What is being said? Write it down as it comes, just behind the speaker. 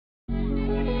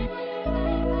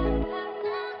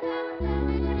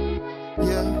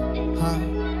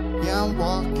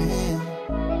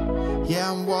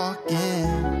walking,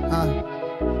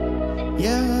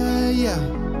 yeah, yeah.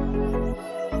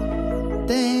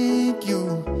 Thank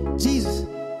you, Jesus.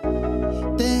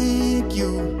 Thank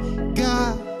you,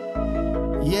 God.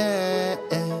 Yeah,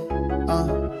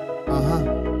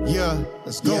 yeah.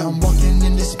 Let's go. Yeah, I'm walking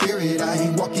in the spirit. I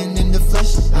ain't walking in the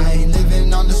flesh. I ain't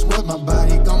living on this world. My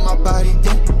body gone, my body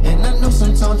dead. And I know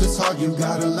sometimes it's hard. You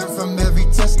gotta learn from every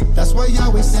test. That's why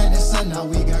Yahweh sent His Son. Now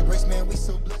we got grace, man. We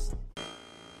so blessed.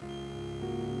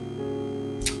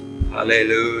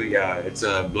 Hallelujah. It's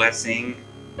a blessing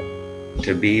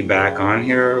to be back on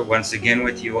here once again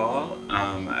with you all.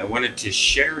 I wanted to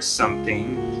share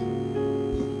something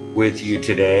with you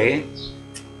today.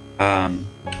 I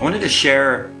wanted to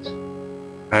share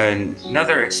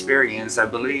another experience. I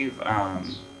believe I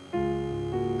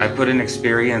put an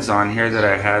experience on here that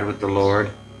I had with the Lord,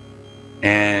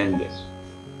 and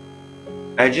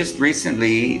I just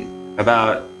recently,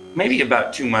 maybe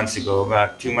about 2 months ago,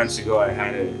 I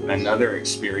had another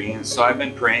experience. So I've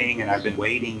been praying and I've been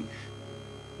waiting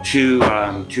to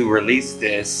release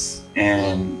this,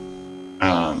 and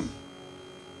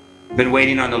been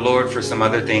waiting on the Lord for some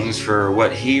other things, for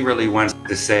what He really wants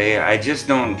to say. I just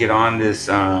don't get on this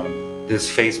this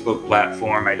Facebook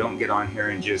platform. I don't get on here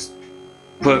and just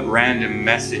put random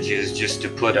messages just to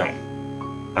put them.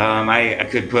 I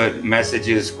could put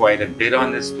messages quite a bit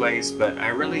on this place, but I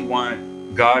really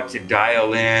want God to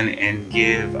dial in and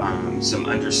give some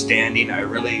understanding. I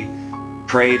really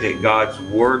pray that God's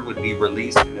word would be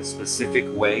released in a specific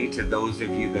way to those of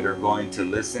you that are going to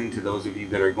listen, to those of you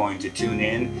that are going to tune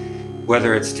in,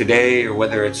 whether it's today or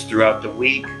whether it's throughout the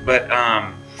week. But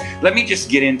let me just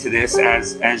get into this.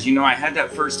 As you know, I had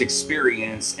that first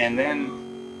experience, and then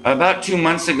about 2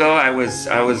 months ago, I was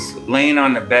laying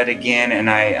on the bed again, and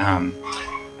I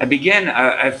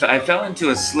fell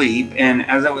into a sleep, and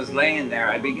as I was laying there,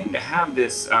 I began to have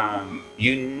this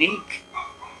unique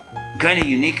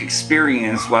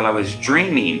experience while I was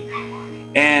dreaming.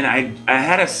 And I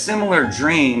had a similar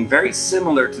dream, very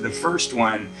similar to the first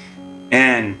one.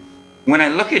 And when I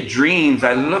look at dreams,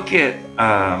 I look at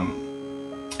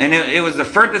and it was the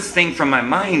furthest thing from my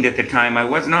mind at the time. I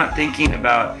was not thinking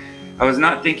about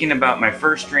my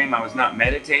first dream. I was not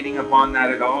meditating upon that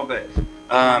at all. But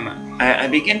I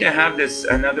began to have this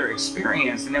another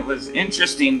experience, and it was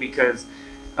interesting because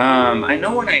I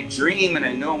know when I dream, and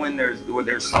I know when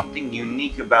there's something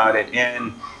unique about it.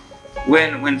 And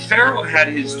when Pharaoh had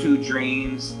his two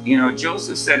dreams, you know,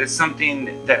 Joseph said it's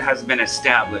something that has been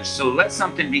established. So let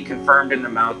something be confirmed in the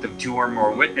mouth of two or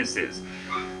more witnesses.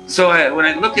 So when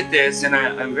I look at this, and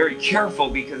I'm very careful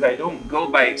because I don't go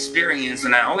by experience,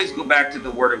 and I always go back to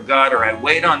the Word of God, or I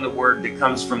wait on the Word that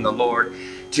comes from the Lord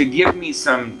to give me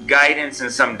some guidance and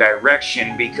some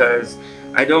direction, because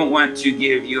I don't want to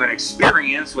give you an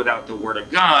experience without the Word of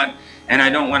God, and I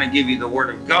don't want to give you the Word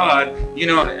of God. You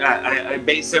know, I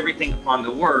base everything upon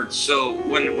the Word. So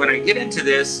when I get into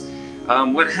this,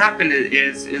 what happened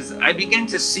is I began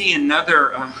to see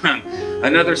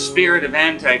another spirit of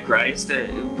Antichrist,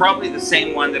 probably the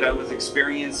same one that I was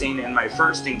experiencing in my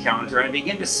first encounter. I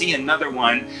began to see another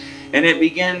one, and it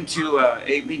began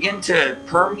to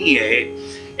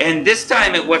permeate. And this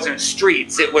time it wasn't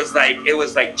streets. It was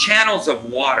like channels of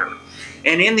water.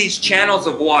 And in these channels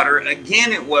of water,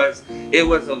 again, it was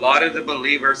a lot of the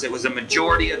believers. It was a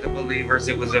majority of the believers.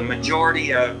 It was a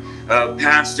majority of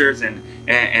pastors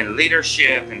and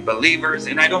leadership and believers.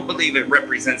 And I don't believe it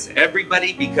represents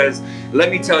everybody, because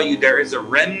let me tell you, there is a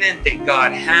remnant that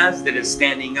God has that is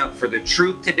standing up for the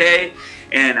truth today.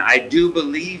 And I do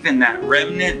believe in that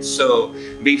remnant. So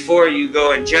before you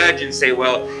go and judge and say,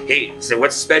 well, hey, so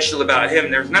what's special about him?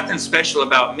 There's nothing special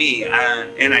about me.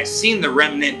 And I've seen the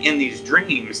remnant in these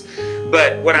dreams.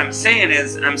 But what I'm saying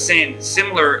is, I'm saying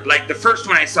similar, like the first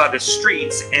one I saw the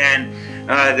streets, and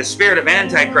the spirit of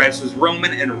Antichrist was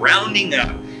roaming and rounding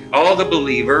up all the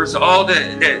believers, all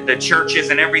the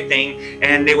churches and everything,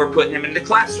 and they were putting them into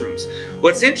classrooms.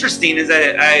 What's interesting is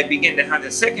that I began to have the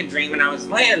second dream, and I was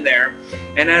laying there,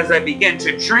 and as I began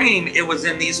to dream, it was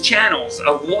in these channels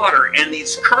of water, and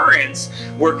these currents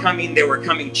were coming. They were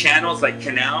coming channels like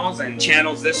canals, and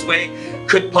channels this way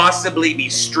could possibly be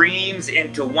streams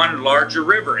into one larger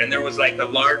river, and there was like a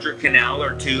larger canal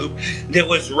or tube that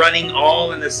was running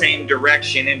all in the same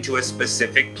direction into a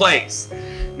specific place.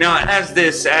 Now, as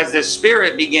this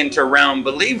spirit began to round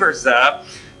believers up,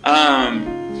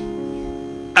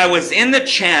 I was in the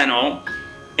channel,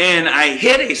 and I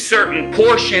hit a certain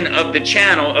portion of the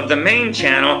channel, of the main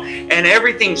channel, and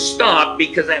everything stopped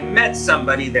because I met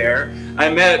somebody there. I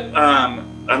met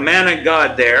a man of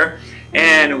God there,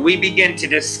 and we began to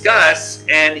discuss,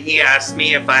 and he asked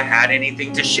me if I had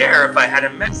anything to share, if I had a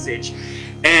message.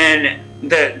 And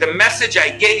the message I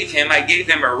gave him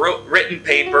a written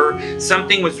paper.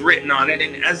 Something was written on it,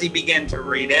 and as he began to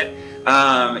read it,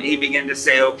 he began to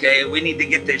say, okay, we need to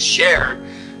get this shared.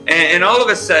 And all of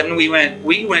a sudden we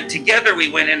went together,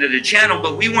 we went into the channel,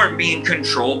 but we weren't being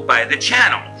controlled by the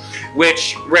channel,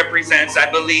 which represents, I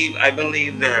believe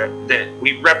that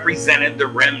we represented the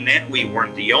remnant. We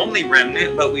weren't the only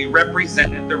remnant, but we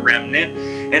represented the remnant.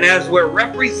 And as we're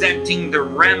representing the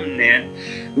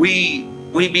remnant, we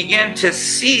began to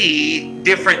see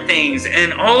different things.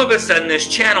 And all of a sudden this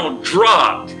channel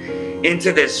dropped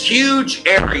into this huge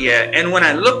area. And when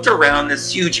I looked around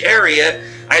this huge area,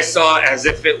 I saw as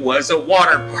if it was a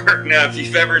water park. Now, if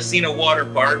you've ever seen a water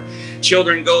park,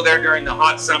 children go there during the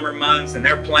hot summer months and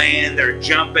they're playing, they're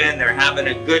jumping, they're having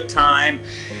a good time.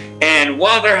 And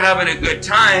while they're having a good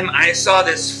time, I saw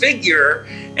this figure,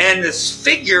 and this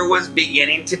figure was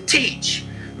beginning to teach.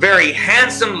 Very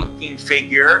handsome looking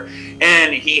figure,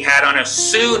 and he had on a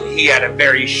suit, he had a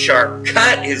very sharp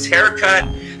cut, his haircut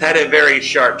had a very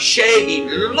sharp shave.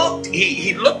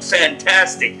 He looked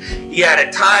fantastic. He had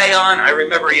a tie on. I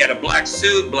remember he had a black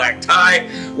suit, black tie,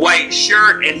 white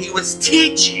shirt, and he was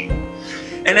teaching.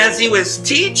 And as he was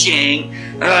teaching,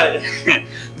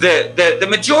 the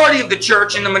majority of the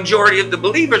church and the majority of the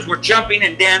believers were jumping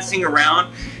and dancing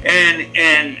around,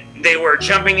 and they were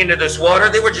jumping into this water.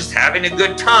 They were just having a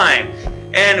good time.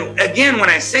 And again, when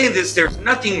I say this, there's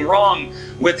nothing wrong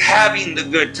with having the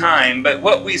good time. But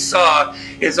what we saw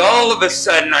is all of a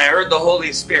sudden I heard the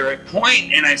Holy Spirit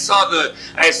point, and I saw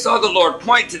the Lord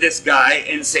point to this guy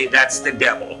and say, that's the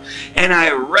devil. And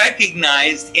I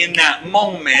recognized in that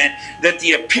moment that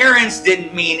the appearance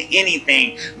didn't mean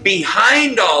anything.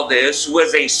 Behind all this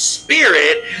was a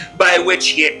spirit by which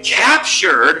he had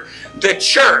captured the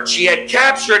church. He had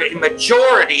captured a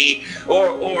majority,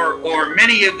 or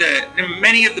many of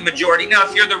the majority. Now,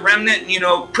 if you're the remnant,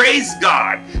 praise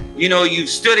God. You've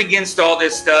stood against all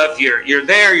this stuff. You're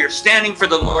there. You're standing for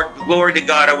the Lord. Glory to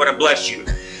God. I want to bless you.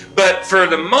 But for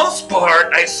the most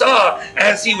part, I saw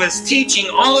as he was teaching,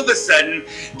 all of a sudden,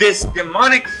 this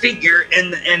demonic figure,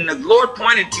 and the Lord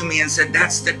pointed to me and said,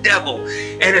 that's the devil.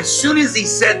 And as soon as he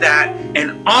said that,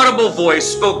 an audible voice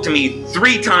spoke to me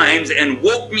 3 times and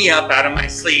woke me up out of my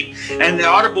sleep. And the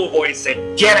audible voice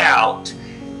said, get out,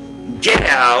 get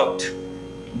out,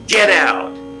 get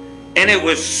out. And it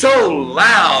was so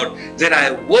loud that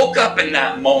I woke up in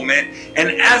that moment. And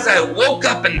as I woke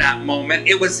up in that moment,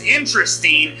 it was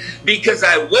interesting because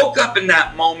I woke up in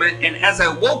that moment. And as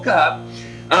I woke up,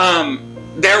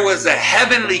 there was a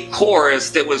heavenly chorus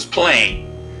that was playing.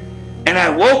 And I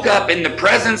woke up in the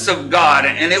presence of God.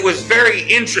 And it was very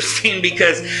interesting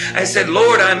because I said,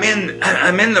 Lord, I'm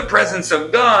in the presence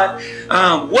of God.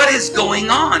 What is going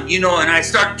on? And I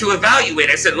started to evaluate.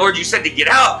 I said, Lord, you said to get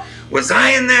out. Was I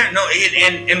in there? No.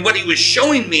 And what he was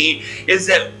showing me is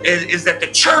that the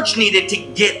church needed to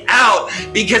get out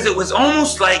because it was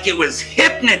almost like it was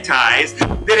hypnotized,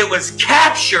 that it was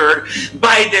captured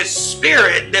by this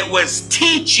spirit that was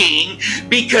teaching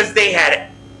because they had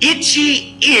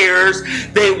itchy ears.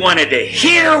 They wanted to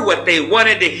hear what they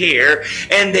wanted to hear,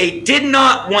 and they did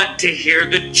not want to hear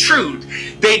the truth.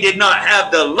 They did not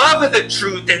have the love of the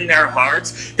truth in their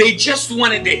hearts. They just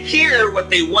wanted to hear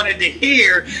what they wanted to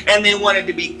hear, and they wanted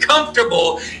to be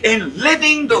comfortable in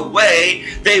living the way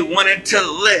they wanted to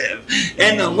live.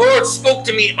 And the Lord spoke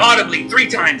to me audibly 3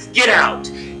 times, get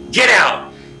out, get out.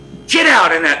 Get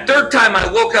out. And that 3rd time I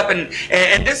woke up, and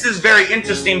this is very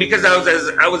interesting because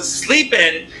I was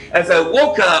sleeping. As I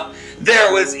woke up,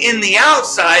 there was in the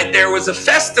outside, there was a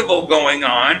festival going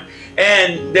on,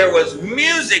 and there was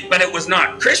music, but it was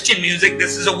not Christian music.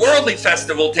 This is a worldly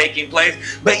festival taking place.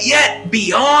 But yet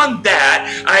beyond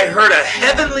that, I heard a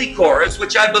heavenly chorus,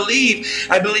 which I believe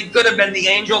could have been the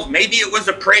angels. Maybe it was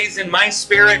a praise in my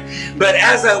spirit. But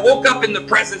as I woke up in the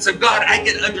presence of God, I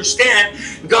could understand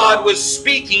God was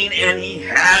speaking, and he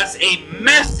has a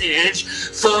message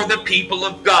for the people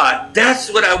of God. That's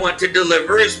what I want to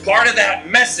deliver as part of that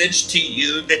message to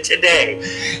you today.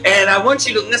 And I want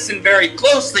you to listen very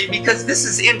closely because this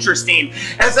is interesting.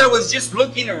 As I was just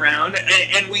looking around,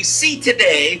 and we see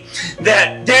today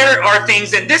that there are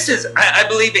things, and this is, I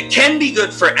believe it can be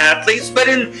good for athletes, but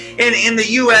in the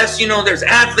U.S., there's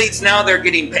athletes now, they're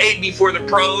getting paid before the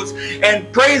pros,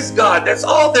 and praise God, that's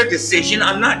all their decision.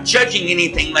 I'm not judging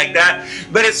anything like that,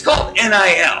 but it's called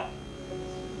NIL.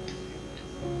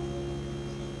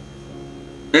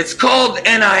 It's called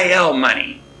NIL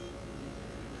money.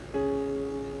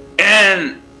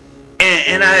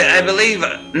 And I believe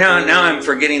now I'm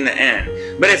forgetting the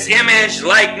N, but it's image,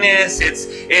 likeness. It's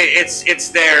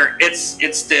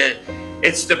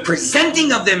the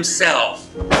presenting of themselves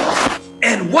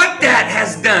And what that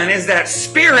has done is that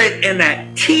spirit and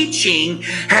that teaching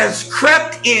has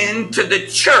crept into the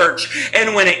church.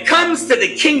 And when it comes to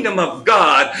the kingdom of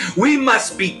God, we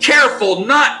must be careful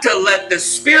not to let the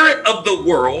spirit of the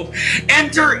world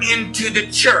enter into the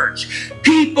church.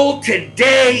 People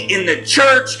today in the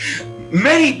church,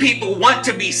 many people want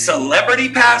to be celebrity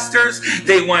pastors.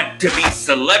 They want to be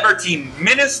celebrity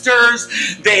ministers.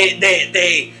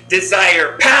 They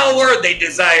desire power. They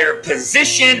desire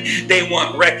position. They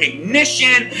want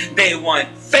recognition. They want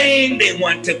fame. They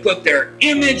want to put their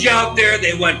image out there.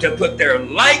 They want to put their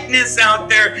likeness out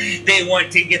there. They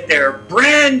want to get their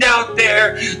brand out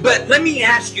there. But let me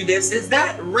ask you this. Is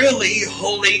that really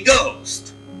Holy Ghost?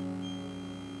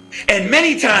 And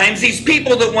many times these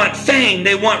people that want fame,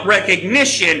 they want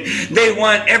recognition, they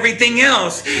want everything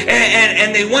else,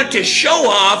 and they want to show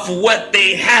off what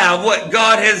they have, what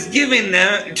God has given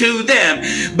them to them.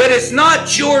 But it's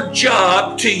not your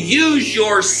job to use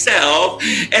yourself,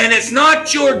 and it's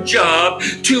not your job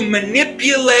to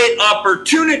manipulate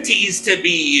opportunities to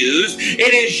be used.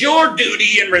 It is your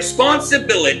duty and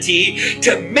responsibility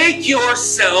to make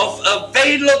yourself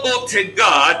available to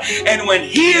God, and when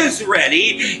He is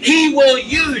ready, He will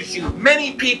use you.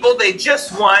 Many people, they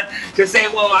just want to say,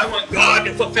 well, I want God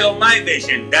to fulfill my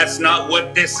vision. That's not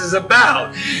what this is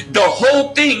about. The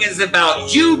whole thing is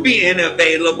about you being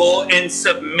available and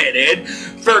submitted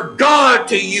for God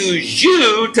to use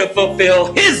you to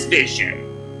fulfill His vision.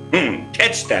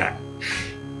 Catch that.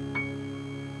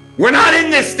 We're not in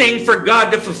this thing for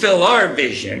God to fulfill our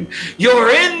vision.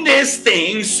 You're in this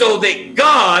thing so that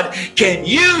God can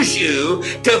use you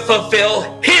to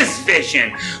fulfill His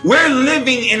vision. We're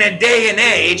living in a day and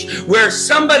age where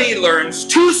somebody learns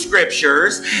 2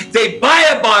 scriptures, they buy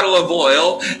a bottle of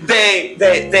oil,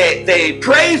 they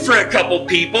pray for a couple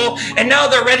people, and now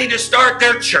they're ready to start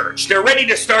their church. They're ready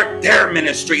to start their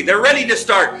ministry. They're ready to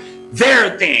start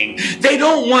their thing. They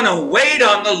don't want to wait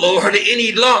on the Lord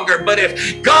any longer. But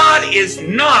if God is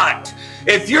not,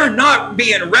 if you're not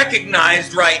being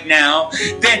recognized right now,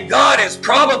 then God is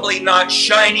probably not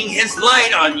shining His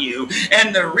light on you.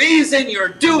 And the reason you're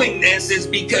doing this is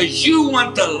because you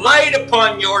want the light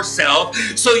upon yourself,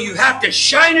 so you have to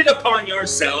shine it upon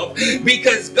yourself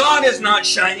because God is not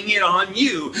shining it on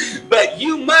you. But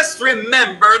you must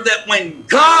remember that when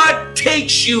God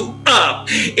takes you up,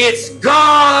 it's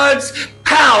God's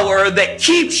power that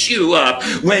keeps you up.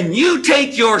 When you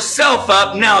take yourself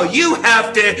up, now you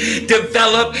have to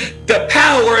develop the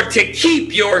power to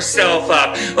keep yourself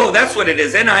up. Oh, that's what it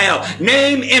is. NIL.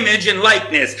 Name, image, and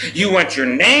likeness. You want your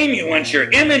name, you want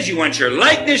your image, you want your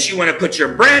likeness, you want to put your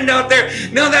brand out there.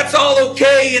 No, that's all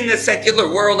okay in the secular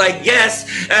world, I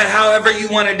guess, however you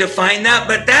want to define that,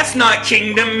 but that's not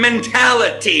kingdom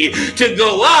mentality. To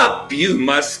go up, you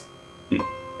must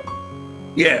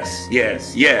Yes,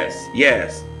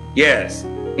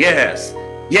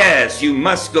 you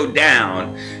must go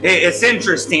down. It's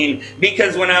interesting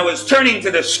because when I was turning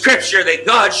to the scripture that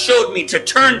God showed me to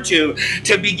turn to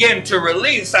begin to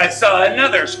release, I saw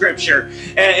another scripture.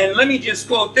 And let me just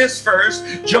quote this first.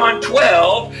 John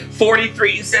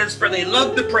 12:43 says, "For they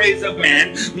love the praise of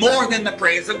man more than the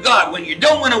praise of God." When you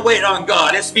don't want to wait on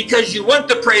God, it's because you want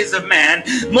the praise of man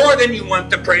more than you want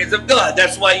the praise of God.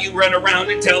 That's why you run around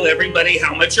and tell everybody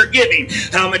how much you're giving,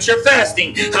 how much you're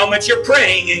fasting, how much you're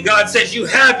praying. And God says you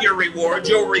have your reward.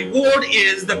 Your reward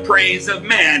is the praise of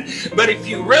man. But if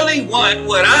you really want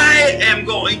what I am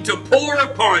going to pour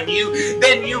upon you,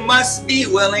 then you must be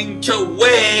willing to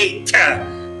wait.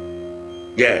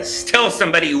 Yes, tell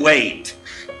somebody wait.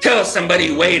 Tell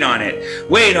somebody wait on it.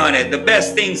 Wait on it. The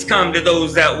best things come to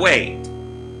those that wait.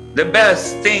 The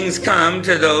best things come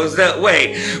to those that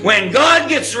wait. When God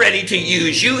gets ready to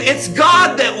use you, it's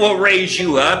God that will raise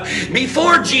you up.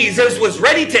 Before Jesus was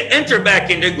ready to enter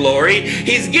back into glory,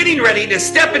 He's getting ready to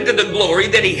step into the glory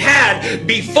that He had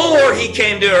before He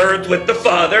came to earth with the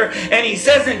Father. And He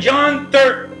says in John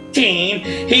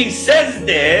 13, He says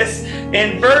this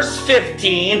in verse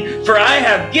 15, "For I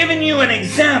have given you an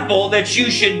example that you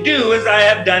should do as I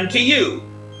have done to you."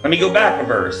 Let me go back a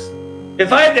verse.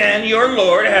 "If I then, your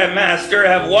Lord, master,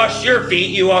 have washed your feet,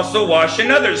 you also wash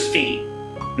another's feet."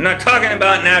 I'm not talking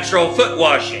about natural foot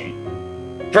washing.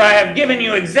 "For I have given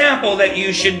you example that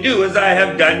you should do as I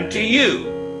have done to you."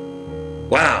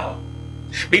 Wow.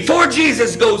 Before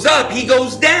Jesus goes up, he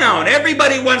goes down.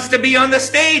 Everybody wants to be on the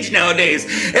stage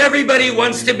nowadays. Everybody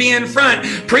wants to be in front,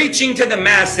 preaching to the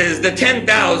masses, the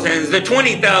 10,000s, the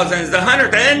 20,000s, the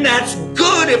 100,000. And that's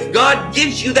good if God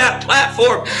gives you that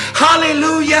platform.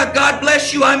 Hallelujah. God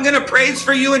bless you. I'm going to praise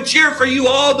for you and cheer for you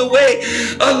all the way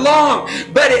along.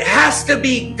 But it has to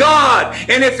be God.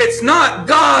 And if it's not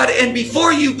God, and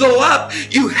before you go up,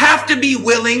 you have to be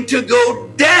willing to go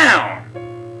down.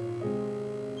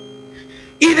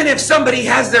 Even if somebody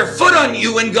has their foot on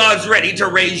you and God's ready to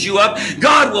raise you up,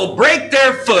 God will break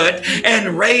their foot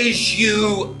and raise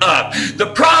you up.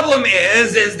 The problem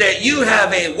is that you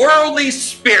have a worldly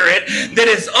spirit that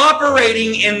is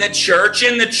operating in the church,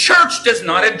 and the church does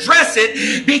not address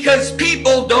it because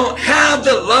people don't have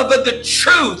the love of the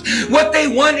truth. What they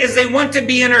want is they want to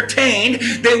be entertained.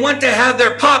 They want to have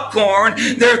their popcorn,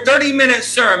 their 30-minute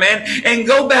sermon, and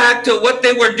go back to what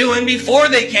they were doing before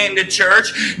they came to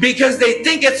church because they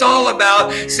think it's all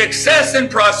about success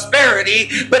and prosperity,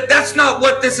 but that's not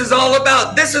what this is all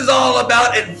about. This is all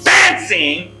about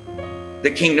advancing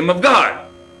the kingdom of God.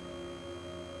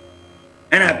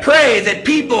 And I pray that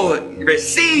people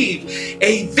receive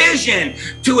a vision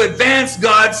to advance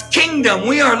God's kingdom.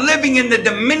 We are living in the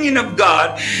dominion of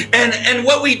God. And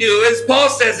what we do is, Paul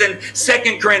says in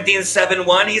 2 Corinthians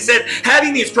 7:1, he said,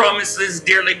 having these promises,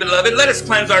 dearly beloved, let us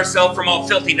cleanse ourselves from all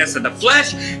filthiness of the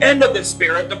flesh and of the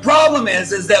spirit. The problem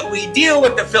is that we deal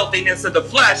with the filthiness of the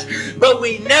flesh, but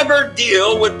we never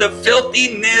deal with the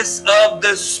filthiness of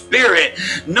the spirit.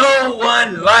 No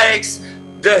one likes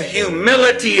the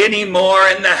humility anymore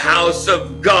in the house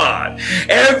of God.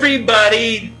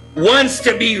 Everybody wants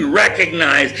to be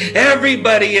recognized.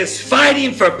 Everybody is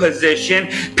fighting for position.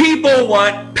 People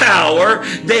want power.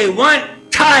 They want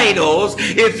titles.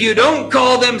 If you don't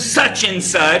call them such and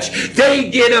such, they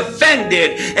get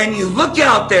offended. And you look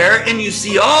out there and you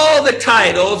see all the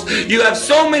titles. You have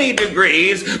so many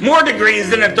degrees, more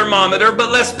degrees than a thermometer, but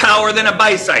less power than a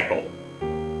bicycle.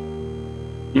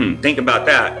 Think about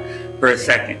that for a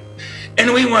second.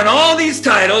 And we want all these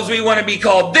titles. We want to be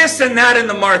called this and that in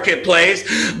the marketplace.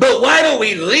 But why don't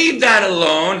we leave that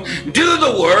alone, do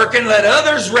the work, and let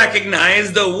others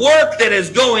recognize the work that is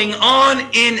going on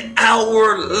in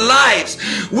our lives?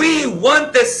 We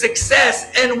want the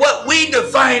success, and what we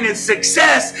define as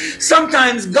success,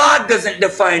 sometimes God doesn't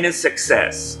define as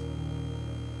success.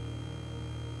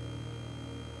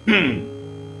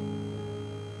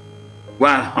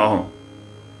 Wow.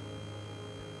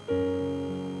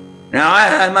 Now,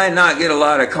 I might not get a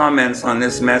lot of comments on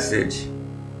this message,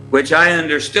 which I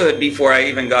understood before I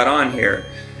even got on here,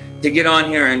 to get on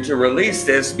here and to release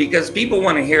this, because people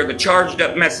want to hear the charged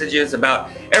up messages about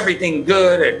everything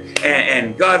good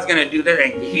and God's going to do that,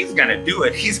 and he's going to do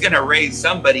it. He's going to raise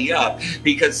somebody up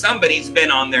because somebody's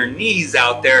been on their knees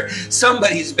out there.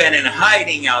 Somebody's been in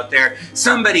hiding out there.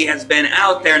 Somebody has been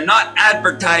out there not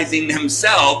advertising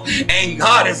themselves, and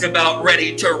God is about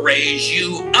ready to raise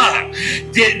you up.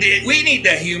 We need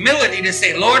the humility to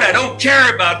say, Lord, I don't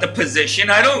care about the position.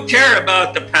 I don't care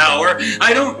about the power.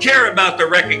 I don't care about the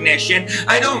recognition.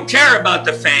 I don't care about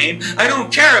the fame. I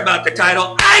don't care about the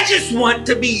title. I just want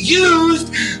to be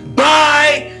used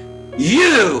by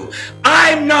you.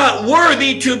 I'm not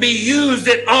worthy to be used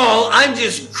at all. I'm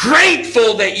just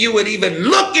grateful that you would even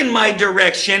look in my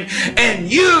direction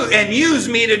and use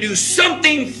me to do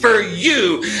something for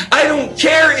you. I don't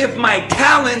care if my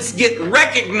talents get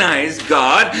recognized,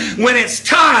 God. When it's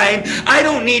time, I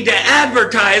don't need to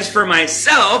advertise for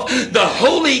myself. The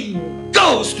Holy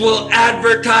Ghost will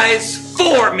advertise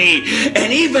for me.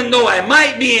 And even though I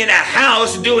might be in a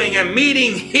house doing a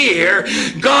meeting here,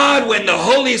 God, when the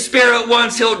Holy Spirit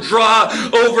wants, he'll draw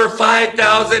over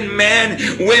 5,000 men,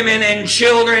 women, and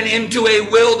children into a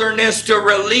wilderness to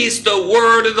release the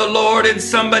word of the Lord in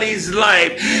somebody's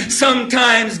life.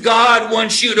 Sometimes God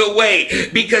wants you to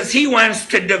wait because he wants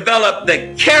to develop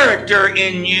the character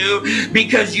in you,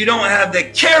 because you don't have the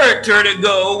character to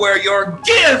go where your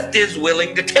gift is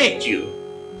willing to take you.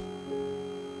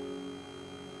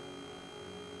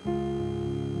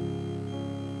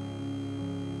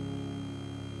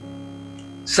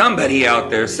 Somebody out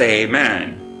there say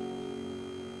amen.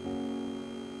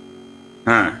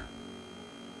 And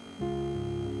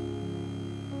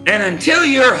until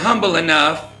you're humble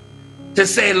enough to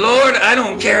say, Lord, I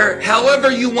don't care,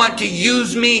 however you want to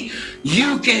use me,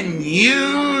 you can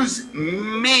use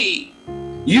me.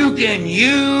 You can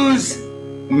use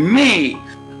me.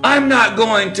 I'm not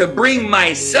going to bring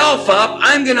myself up.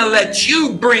 I'm going to let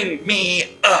you bring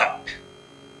me up.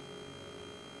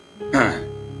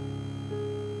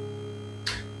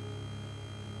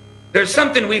 There's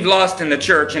something we've lost in the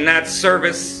church, and that's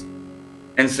service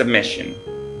and submission.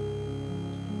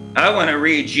 I want to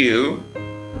read you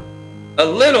a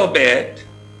little bit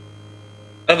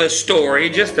of a story,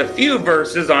 just a few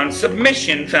verses on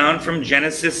submission found from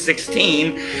Genesis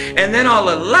 16, and then I'll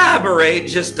elaborate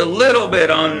just a little bit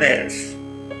on this.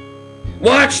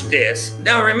 Watch this.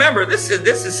 Now remember, this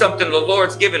is something the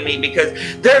Lord's given me, because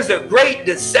there's a great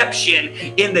deception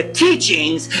in the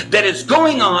teachings that is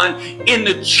going on in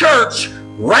the church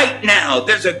right now.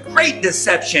 There's a great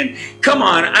deception. Come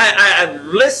on, I've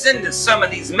listened to some of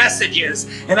these messages,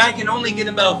 and I can only get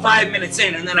about 5 minutes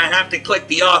in, and then I have to click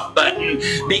the off button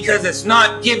because it's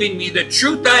not giving me the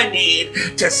truth I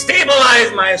need to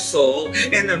stabilize my soul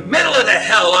in the middle of the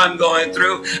hell I'm going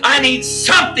through. I need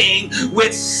something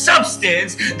with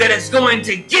substance that is going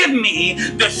to give me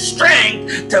the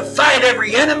strength to fight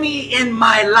every enemy in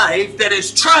my life that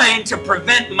is trying to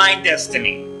prevent my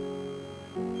destiny.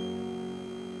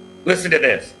 Listen to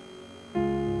this.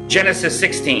 Genesis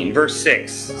 16, verse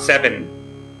 6, 7,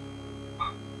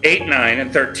 8, 9,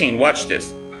 and 13. Watch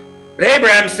this. But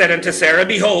Abraham said unto Sarah,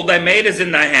 Behold, thy maid is in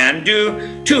thy hand.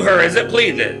 Do to her as it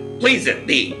pleaseth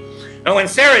thee. And when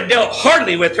Sarah dealt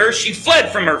hardly with her, she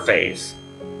fled from her face.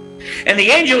 And the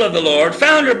angel of the Lord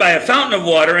found her by a fountain of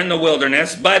water in the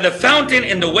wilderness, by the fountain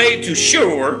in the way to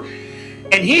Shur.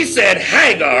 And he said,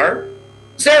 Hagar,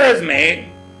 Sarah's maid,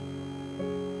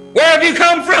 where have you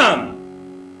come from?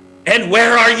 And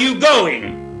where are you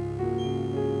going?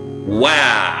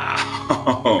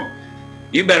 Wow.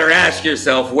 You better ask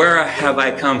yourself, where have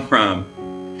I come from?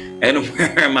 And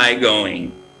where am I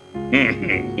going?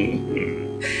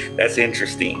 That's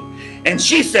interesting. And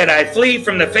she said, I flee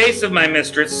from the face of my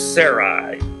mistress,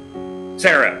 Sarai.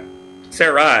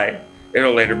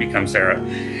 It'll later become Sarah.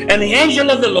 And the angel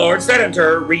of the Lord said unto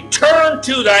her, Return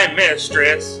to thy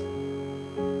mistress,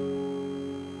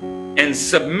 and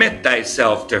submit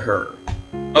thyself to her.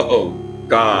 Oh,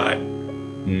 God,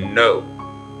 no.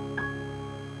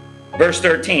 Verse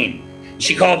 13.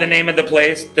 She called the name of the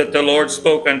place that the Lord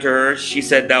spoke unto her. She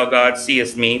said, Thou God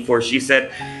seest me. For she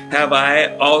said, Have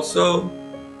I also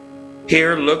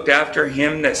here looked after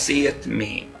him that seeth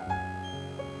me?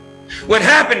 What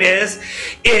happened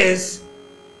is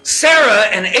Sarah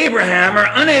and Abraham are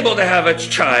unable to have a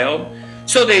child,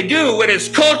 so they do what is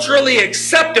culturally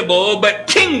acceptable, but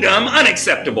kingdom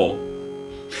unacceptable.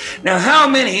 Now, how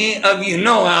many of you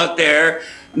know out there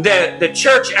that the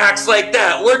church acts like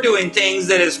that? We're doing things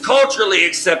that is culturally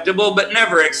acceptable, but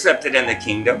never accepted in the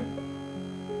kingdom.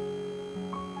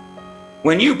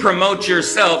 When you promote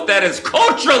yourself, that is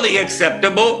culturally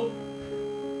acceptable,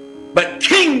 but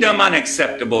kingdom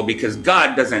unacceptable, because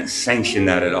God doesn't sanction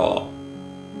that at all.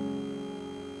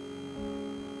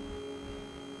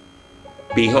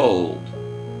 Behold,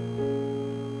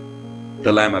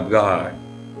 the Lamb of God,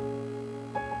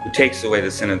 who takes away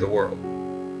the sin of the world.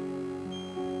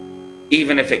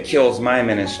 Even if it kills my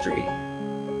ministry,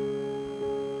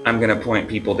 I'm going to point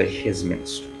people to his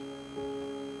ministry.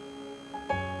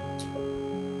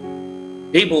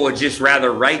 People would just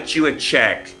rather write you a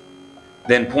check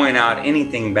than point out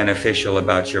anything beneficial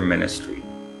about your ministry.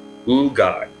 Ooh,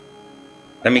 God.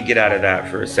 Let me get out of that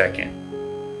for a second.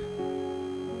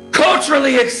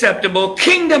 Culturally acceptable,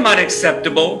 kingdom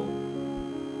unacceptable.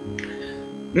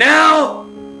 Now,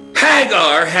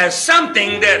 Hagar has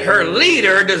something that her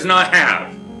leader does not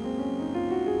have.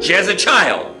 She has a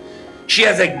child. She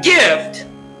has a gift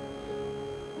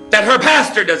that her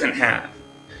pastor doesn't have.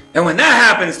 And when that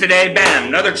happens today, bam,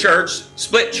 another church,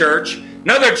 split church,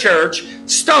 another church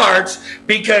starts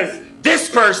because this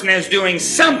person is doing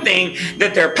something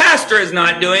that their pastor is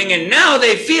not doing, and now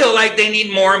they feel like they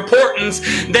need more importance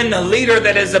than the leader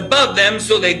that is above them,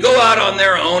 so they go out on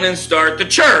their own and start the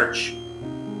church.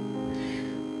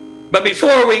 But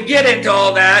before we get into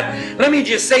all that, let me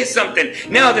just say something.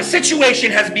 Now the situation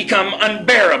has become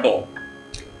unbearable.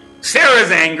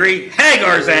 Sarah's angry,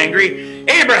 Hagar's angry,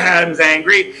 Abraham's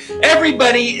angry,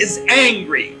 everybody is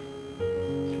angry.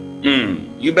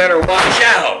 You better watch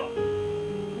out.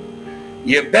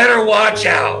 You better watch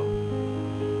out.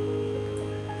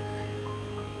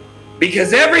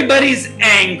 Because everybody's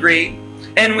angry,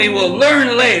 and we will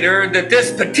learn later that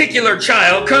this particular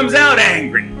child comes out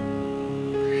angry.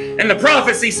 And the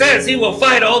prophecy says he will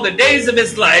fight all the days of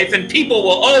his life, and people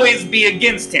will always be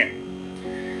against him.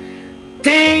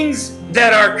 Things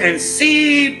that are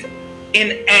conceived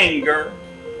in anger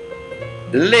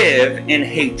live in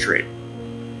hatred.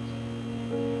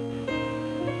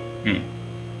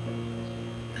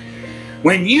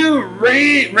 When you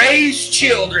raise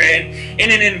children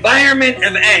in an environment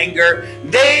of anger,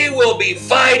 they will be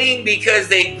fighting because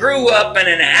they grew up in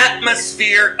an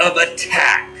atmosphere of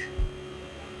attack.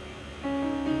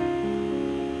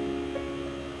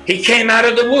 He came out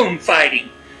of the womb fighting.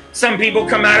 Some people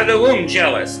come out of the womb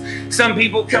jealous. Some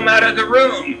people come out of the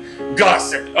womb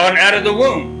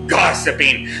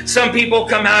gossiping. Some people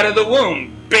come out of the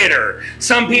womb bitter.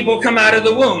 Some people come out of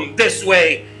the womb this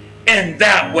way and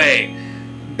that way.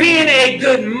 Being a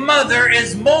good mother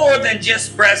is more than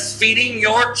just breastfeeding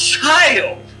your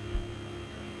child.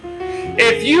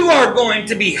 If you are going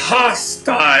to be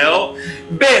hostile,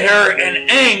 bitter, and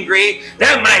angry,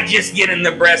 that might just get in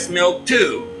the breast milk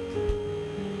too.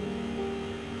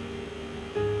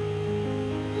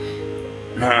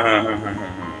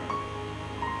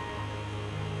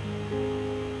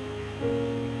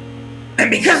 And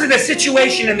because of the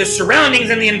situation and the surroundings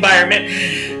and the environment,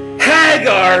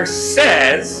 Hagar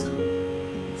says,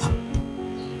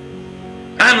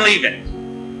 I'm leaving.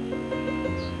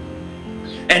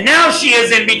 And now she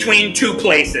is in between two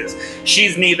places.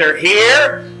 She's neither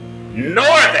here nor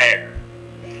there.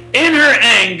 In her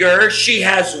anger, she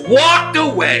has walked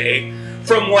away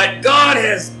from what God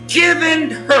has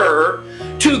given her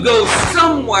to go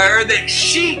somewhere that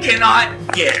she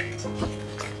cannot get.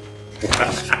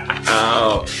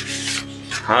 Oh,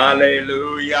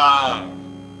 hallelujah.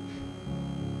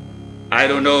 I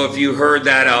don't know if you heard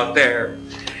that out there.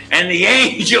 And the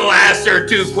angel asked her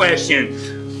two questions.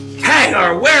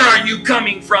 Hagar, where are you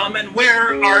coming from and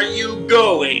where are you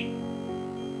going?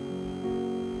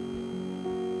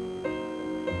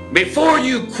 Before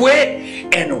you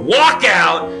quit and walk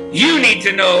out, you need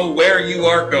to know where you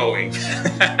are going.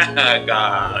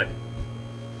 God.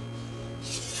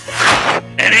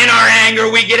 And in our anger,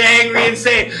 we get angry and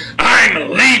say, I'm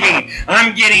leaving.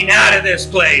 I'm getting out of this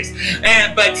place.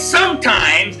 But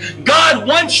sometimes God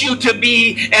wants you to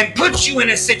be and puts you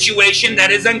in a situation that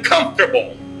is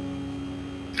uncomfortable.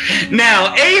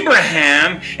 Now,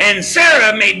 Abraham and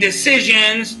Sarah made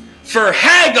decisions for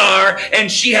Hagar,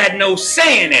 and she had no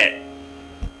say in it.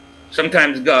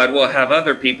 Sometimes God will have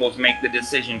other people make the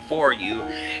decision for you,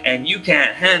 and you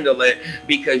can't handle it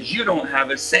because you don't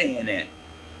have a say in it.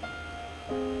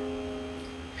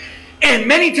 And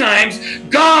many times,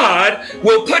 God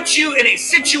will put you in a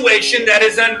situation that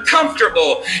is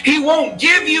uncomfortable. He won't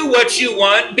give you what you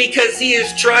want because He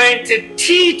is trying to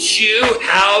teach you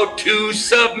how to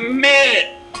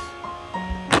submit.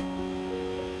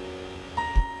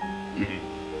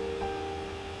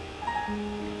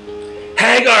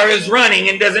 Hagar is running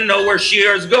and doesn't know where she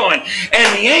is going.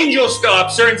 And the angel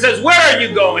stops her and says, where are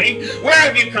you going? Where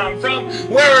have you come from?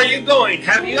 Where are you going?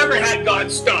 Have you ever had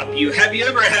God stop you? Have you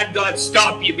ever had God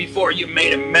stop you before you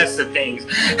made a mess of things?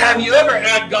 Have you ever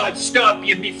had God stop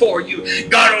you before you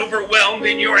got overwhelmed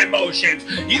in your emotions?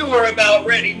 You were about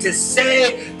ready to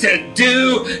say, to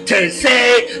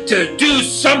do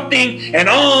something, and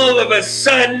all of a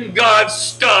sudden God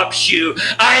stops you.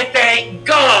 I thank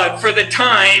God for the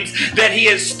times that He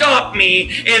has stopped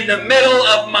me in the middle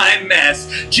of my mess.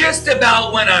 Just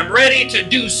about when I'm ready to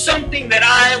do something that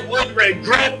I would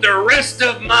regret the rest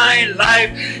of my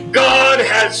life, God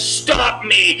has stopped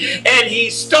me. And He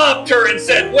stopped her and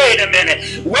said, wait a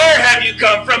minute, where have you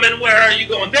come from and where are you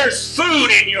going? There's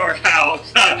food in your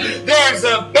house. There's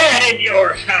a bed in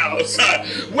your house.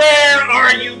 Where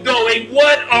are you going?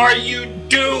 What are you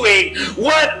doing?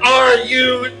 What are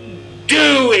you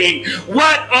doing?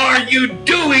 What are you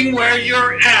doing where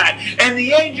you're at? And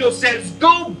the angel says,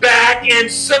 go back and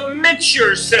submit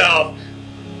yourself.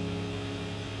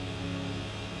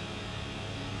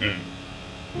 I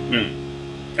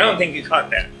don't think you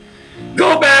caught that.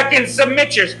 Go back and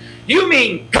submit yourself. You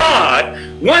mean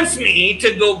God wants me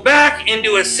to go back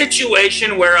into a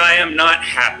situation where I am not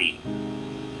happy?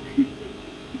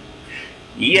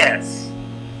 Yes.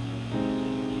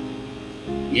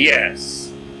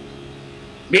 Yes.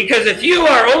 Because if you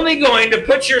are only going to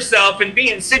put yourself and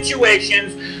be in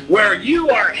situations where you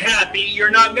are happy, you're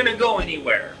not going to go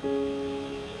anywhere.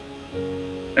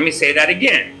 Let me say that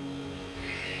again.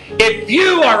 If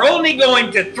you are only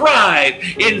going to thrive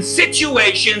in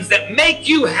situations that make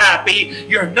you happy,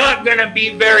 you're not going to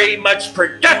be very much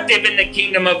productive in the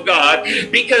kingdom of God,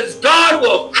 because God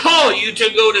will call you to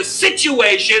go to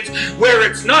situations where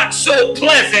it's not so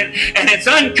pleasant and it's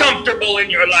uncomfortable in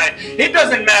your life. It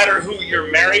doesn't matter who you're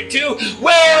married to.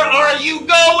 Where are you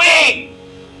going?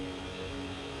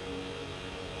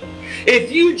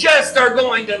 If you just are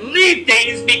going to leave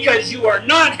things because you are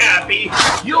not happy,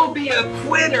 you'll be a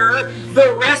quitter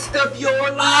the rest of your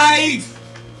life.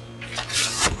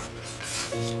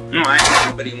 No, I think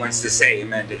nobody wants to say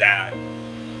amen to that.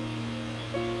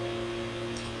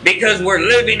 Because we're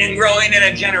living and growing in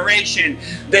a generation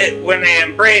that when they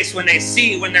embrace, when they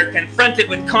see, when they're confronted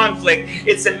with conflict,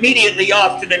 it's immediately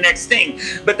off to the next thing.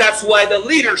 But that's why the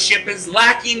leadership is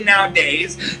lacking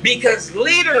nowadays, because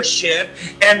leadership,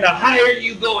 and the higher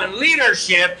you go in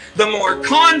leadership, the more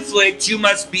conflict you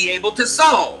must be able to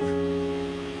solve.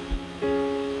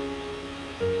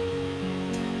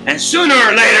 And sooner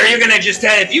or later, you're going to just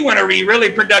have, if you want to be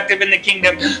really productive in the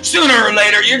kingdom, sooner or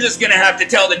later, you're just going to have to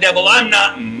tell the devil, I'm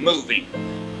not moving.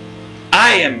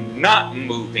 I am not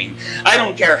moving. I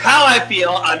don't care how I feel,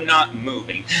 I'm not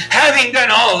moving. Having done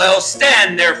all else,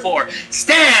 stand therefore.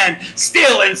 Stand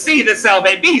still and see the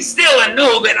salvation. Be still and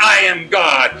know that I am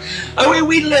God.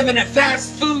 We live in a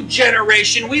fast food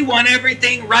generation. We want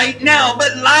everything right now,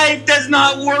 but life does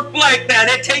not work like that.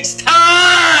 It takes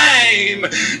time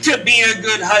to be a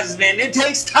good husband. It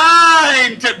takes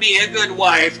time to be a good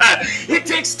wife. It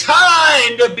takes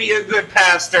time to be a good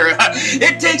pastor.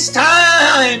 It takes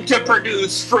time to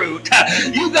produce fruit.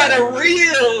 You got to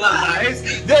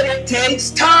realize that it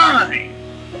takes time.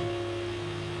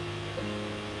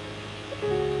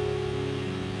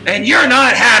 And you're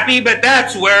not happy, but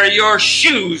that's where your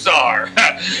shoes are.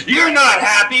 You're not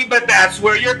happy, but that's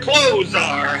where your clothes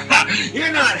are.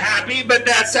 You're not happy, but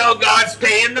that's how God's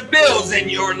paying the bills in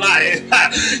your life.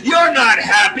 You're not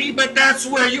happy, but that's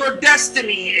where your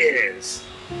destiny is.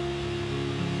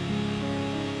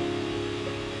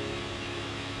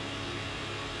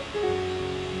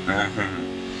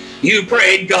 You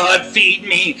prayed, God, feed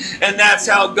me, and that's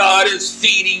how God is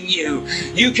feeding you.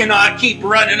 You cannot keep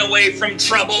running away from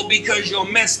trouble because you'll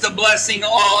miss the blessing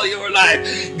all your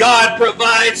life. God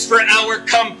provides for our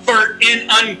comfort in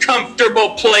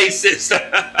uncomfortable places.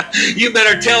 You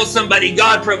better tell somebody,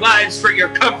 God provides for your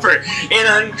comfort in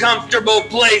uncomfortable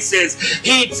places.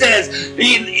 He says,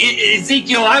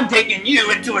 Ezekiel, I'm taking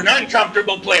you into an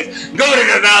uncomfortable place. Go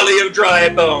to the valley of dry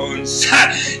bones.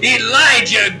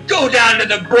 Elijah, go down to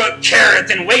the brook Cherith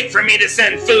and wait for me to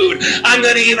send food. I'm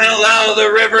going to even allow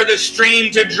the river, the stream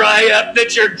to dry up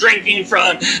that you're drinking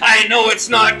from. I know it's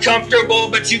not comfortable,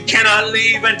 but you cannot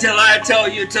leave until I tell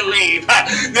you to leave.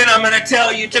 Then I'm going to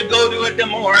tell you to go to a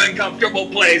more uncomfortable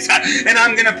place. And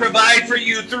I'm going to provide for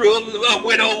you through a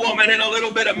widow woman and a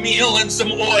little bit of meal and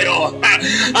some oil.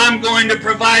 I'm going to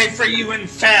provide for you in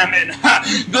famine.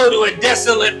 Go to a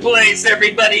desolate place,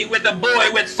 everybody, with a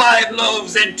boy with 5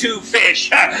 loaves and 2 fish.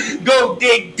 Go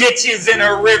dig ditches in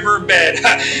a riverbed.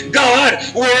 God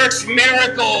works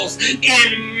miracles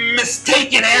in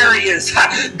mistaken areas.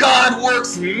 God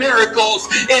works miracles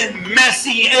in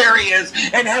messy areas.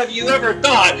 And have you ever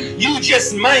thought you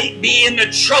just might be in the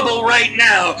trouble right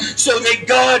now so that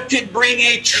God could bring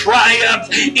a triumph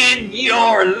in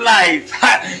your life?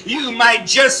 You might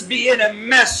just be in a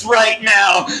mess right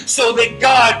now so that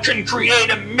God can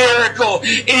create a miracle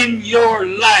in your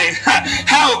life.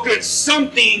 How could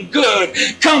something good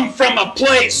come from a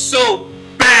place so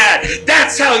bad?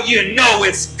 That's how you know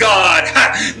it's God.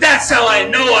 That's how I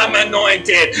know I'm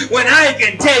anointed. When I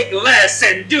can take less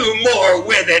and do more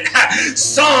with it.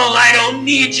 Saul, I don't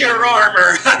need your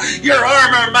armor. Your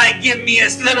armor might give me a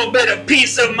little bit of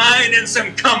peace of mind and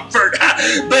some comfort,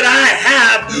 but I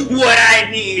have what I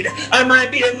need. I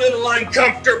might be a little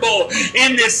uncomfortable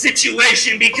in this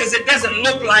situation because it doesn't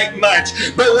look like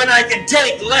much, but when I can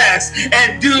take less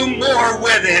and do more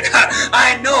with it,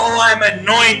 I know I'm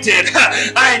anointed.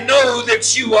 I know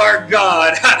that you are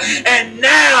God. And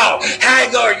now,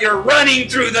 Hagar, you're running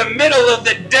through the middle of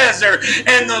the desert,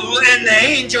 and the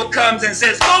angel comes and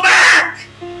says, go back!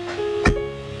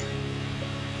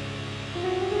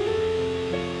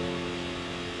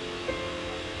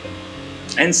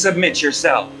 And submit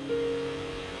yourself.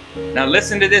 Now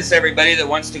listen to this, everybody that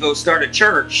wants to go start a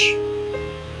church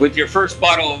with your first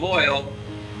bottle of oil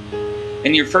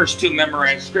and your first 2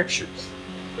 memorized scriptures.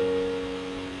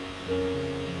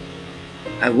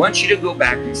 I want you to go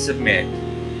back and submit,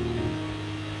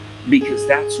 because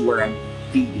that's where I'm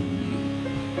feeding you.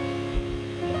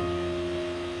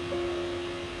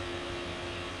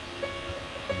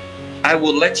 I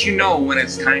will let you know when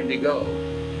it's time to go,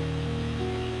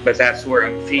 but that's where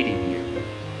I'm feeding you.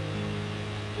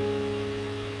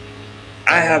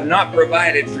 I have not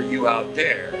provided for you out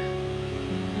there.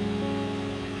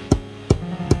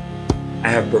 I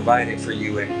have provided for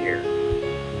you in here.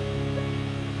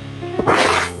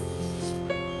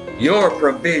 Your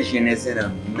provision is in a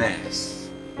mess.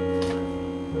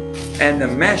 And the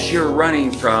mess you're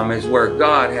running from is where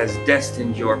God has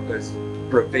destined your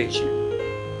provision.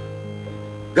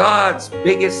 God's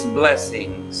biggest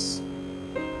blessings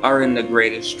are in the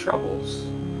greatest troubles.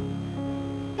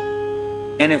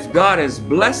 And if God is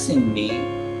blessing me,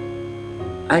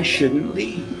 I shouldn't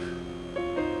leave.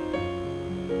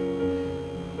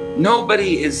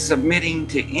 Nobody is submitting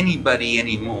to anybody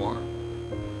anymore.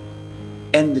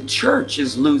 And the church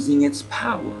is losing its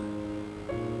power.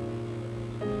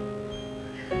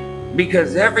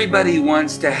 Because everybody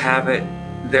wants to have it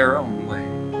their own way.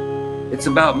 It's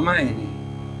about my name.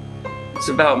 It's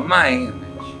about my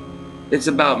image. It's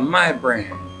about my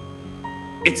brand.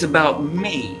 It's about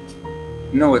me.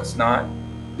 No, it's not.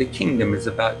 The kingdom is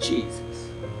about Jesus.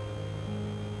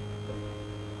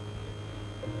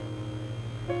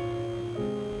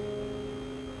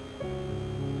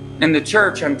 In the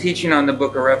church, I'm teaching on the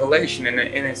book of Revelation, and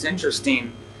it's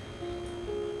interesting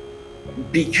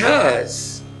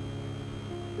because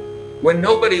when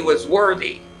nobody was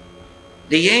worthy,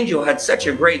 the angel had such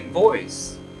a great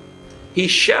voice. He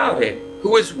shouted,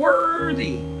 "Who is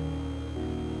worthy?"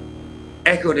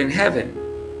 Echoed in heaven.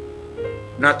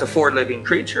 Not the 4 living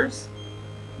creatures,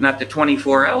 not the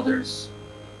 24 elders,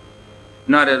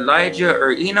 not Elijah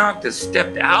or Enoch that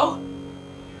stepped out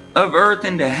of earth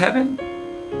into heaven.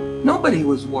 Nobody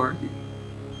was worthy.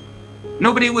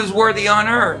 Nobody was worthy on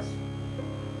earth.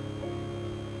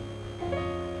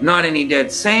 Not any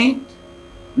dead saint,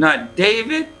 not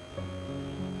David,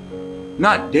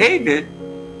 not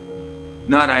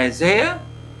Isaiah,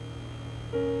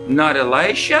 not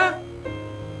Elisha,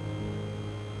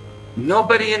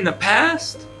 nobody in the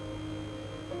past,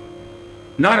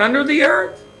 not under the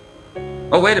earth.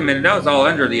 Oh, wait a minute, that was all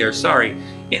under the earth, sorry.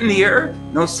 In the earth,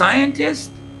 no scientist,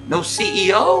 no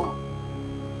CEO,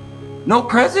 no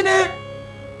president,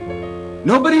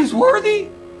 nobody's worthy.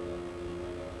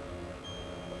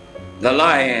 The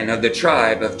Lion of the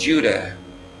tribe of Judah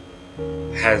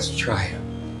has triumphed.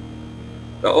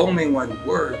 The only one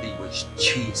worthy was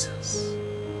Jesus.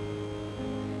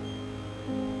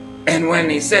 And when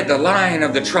he said the Lion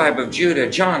of the tribe of Judah,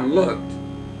 John looked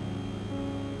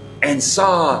and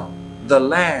saw the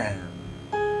Lamb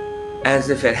as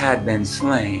if it had been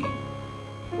slain.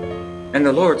 And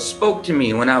the Lord spoke to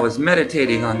me when I was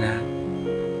meditating on that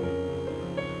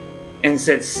and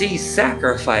said, "See,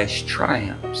 sacrifice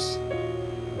triumphs."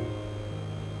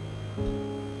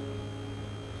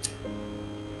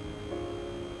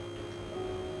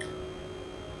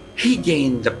 He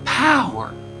gained the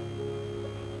power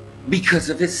because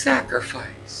of his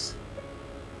sacrifice.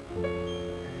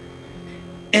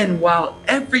 And while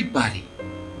everybody,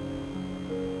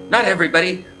 not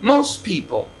everybody, most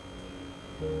people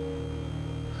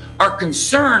are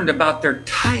concerned about their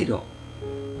title.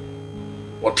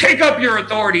 Well, take up your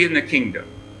authority in the kingdom.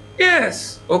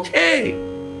 Yes, okay.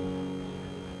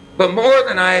 But more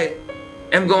than I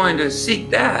am going to seek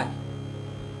that,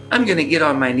 I'm going to get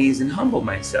on my knees and humble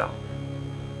myself.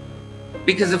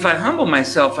 Because if I humble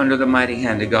myself under the mighty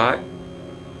hand of God,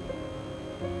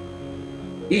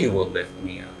 He will lift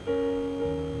me up.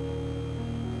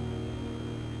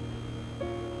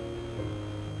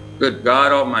 Good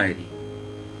God Almighty.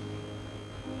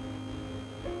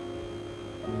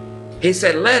 He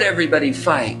said, let everybody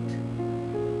fight.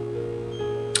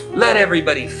 Let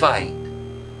everybody fight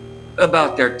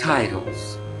about their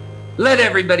titles. Let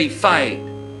everybody fight.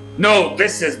 No,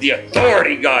 this is the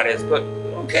authority God has put.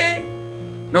 Okay,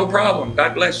 no problem.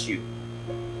 God bless you.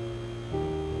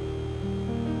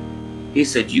 He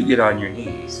said, you get on your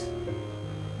knees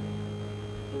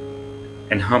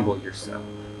and humble yourself.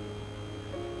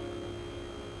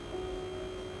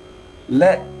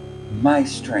 Let my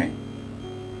strength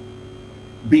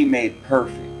be made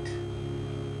perfect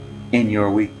in your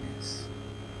weakness.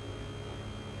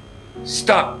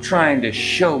 Stop trying to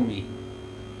show me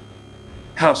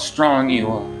how strong you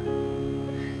are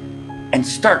and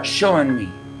start showing me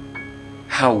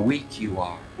how weak you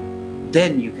are.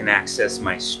 Then you can access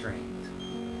my strength.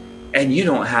 And you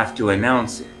don't have to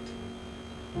announce it.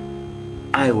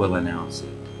 I will announce it.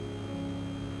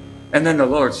 And then the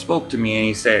Lord spoke to me and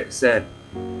He said,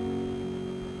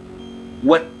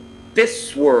 what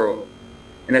this world,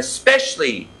 and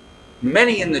especially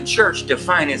many in the church,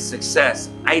 define as success,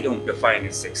 I don't define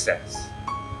as success.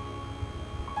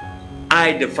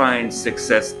 I define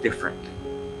success differently.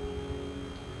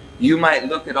 You might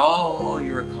look at all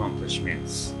your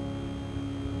accomplishments.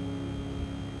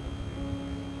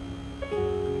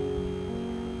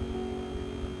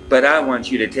 But I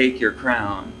want you to take your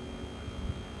crown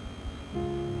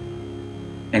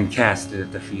and cast it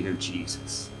at the feet of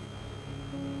Jesus.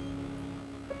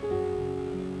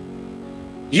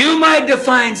 You might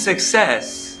define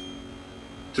success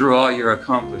through all your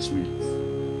accomplishments.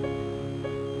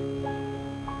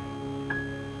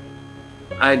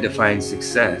 I define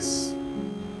success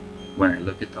when I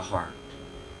look at the heart.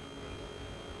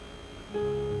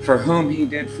 For whom He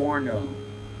did foreknow,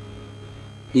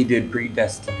 He did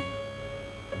predestinate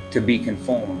to be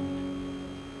conformed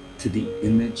to the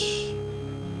image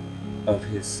of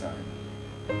his Son.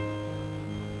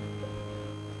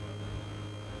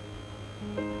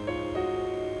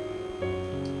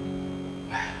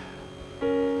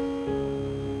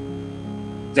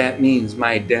 That means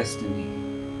my destiny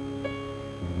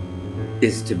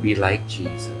is to be like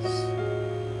Jesus.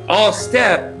 All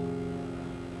step,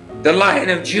 the Lion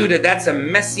of Judah, that's a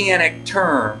messianic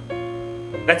term.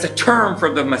 That's a term for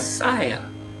the Messiah.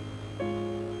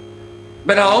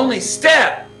 But I'll only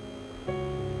step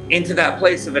into that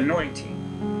place of anointing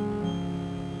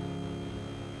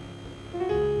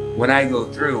when I go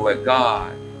through what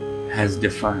God has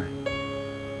defined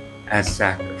as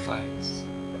sacrifice.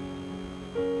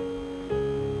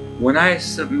 When I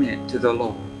submit to the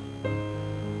Lord,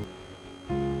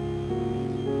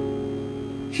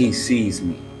 He sees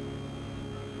me.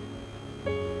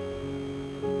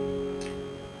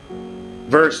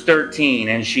 Verse 13,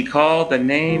 and she called the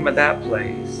name of that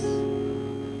place,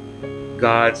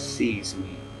 God sees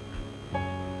me.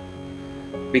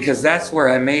 Because that's where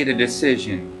I made a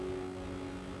decision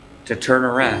to turn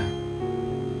around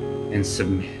and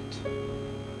submit.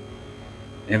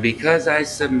 And because I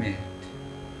submit,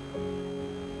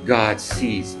 God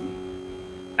sees me.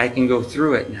 I can go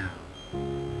through it now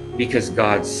because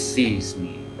God sees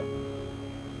me.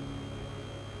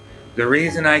 The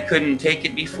reason I couldn't take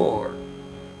it before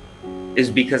is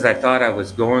because I thought I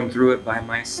was going through it by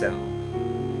myself.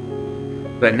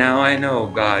 But now I know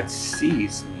God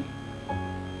sees me.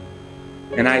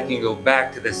 And I can go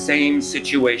back to the same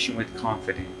situation with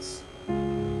confidence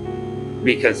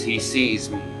because He sees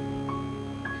me.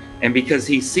 And because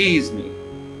He sees me,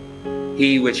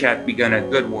 He which hath begun a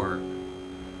good work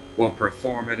will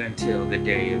perform it until the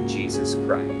day of Jesus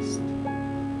Christ.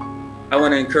 I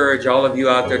want to encourage all of you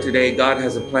out there today, God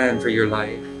has a plan for your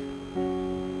life.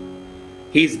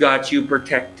 He's got you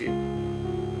protected.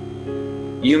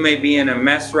 You may be in a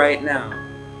mess right now,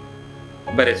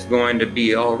 but it's going to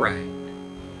be all right.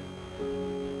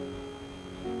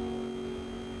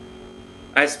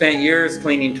 I spent years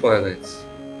cleaning toilets.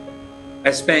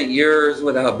 I spent years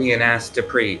without being asked to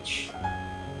preach.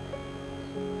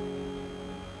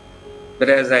 But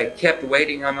as I kept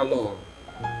waiting on the Lord,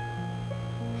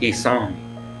 He saw me.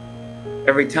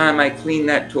 Every time I cleaned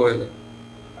that toilet,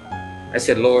 I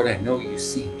said, Lord, I know you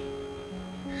see me.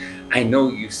 I know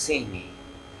you see me.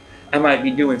 I might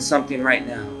be doing something right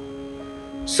now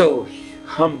so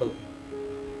humbly,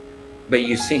 but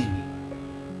you see me.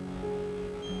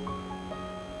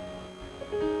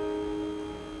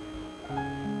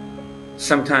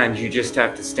 Sometimes you just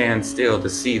have to stand still to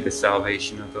see the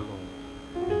salvation of the Lord.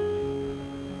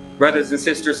 Brothers and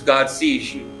sisters, God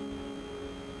sees you.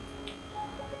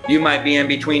 You might be in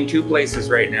between two places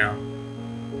right now.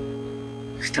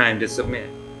 It's time to submit.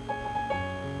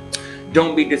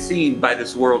 Don't be deceived by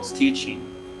this world's teaching.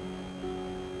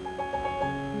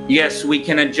 Yes, we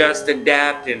can adjust,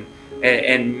 adapt, and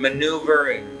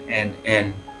maneuver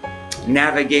and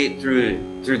navigate through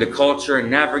the culture and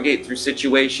navigate through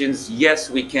situations. Yes,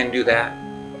 we can do that.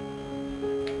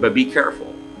 But be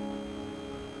careful.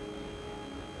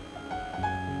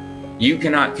 You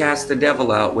cannot cast the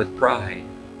devil out with pride.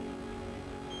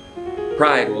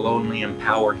 Pride will only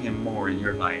empower him more in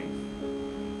your life.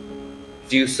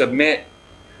 If you submit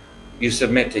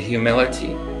to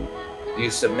humility. You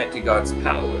submit to God's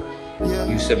power.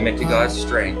 You submit to God's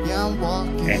strength.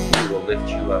 And He will lift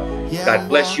you up. God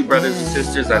bless you, brothers and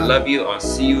sisters. I love you. I'll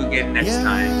see you again next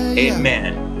time.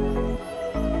 Amen.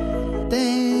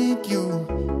 Thank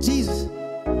you, Jesus.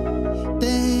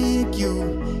 Thank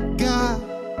you, God.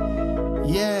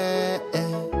 Yeah.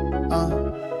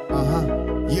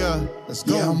 Yeah, let's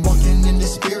go. Yeah, I'm walking in the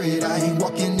spirit, I ain't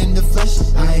walking in the flesh.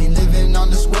 I ain't living on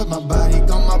this world, my body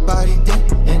gone, my body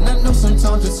dead. And I know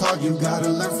sometimes it's hard, you gotta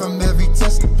learn from every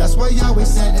test. That's why Yahweh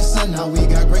sent His Son, now we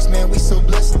got grace, man, we so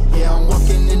blessed. Yeah, I'm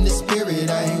walking in the spirit,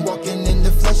 I ain't walking in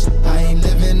the flesh. I ain't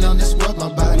living on this world, my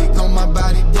body gone, my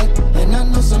body dead. And I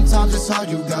know sometimes it's hard,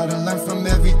 you gotta learn from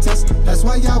every test. That's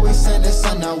why Yahweh sent His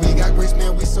Son, now we got grace,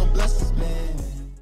 man, we so blessed, man.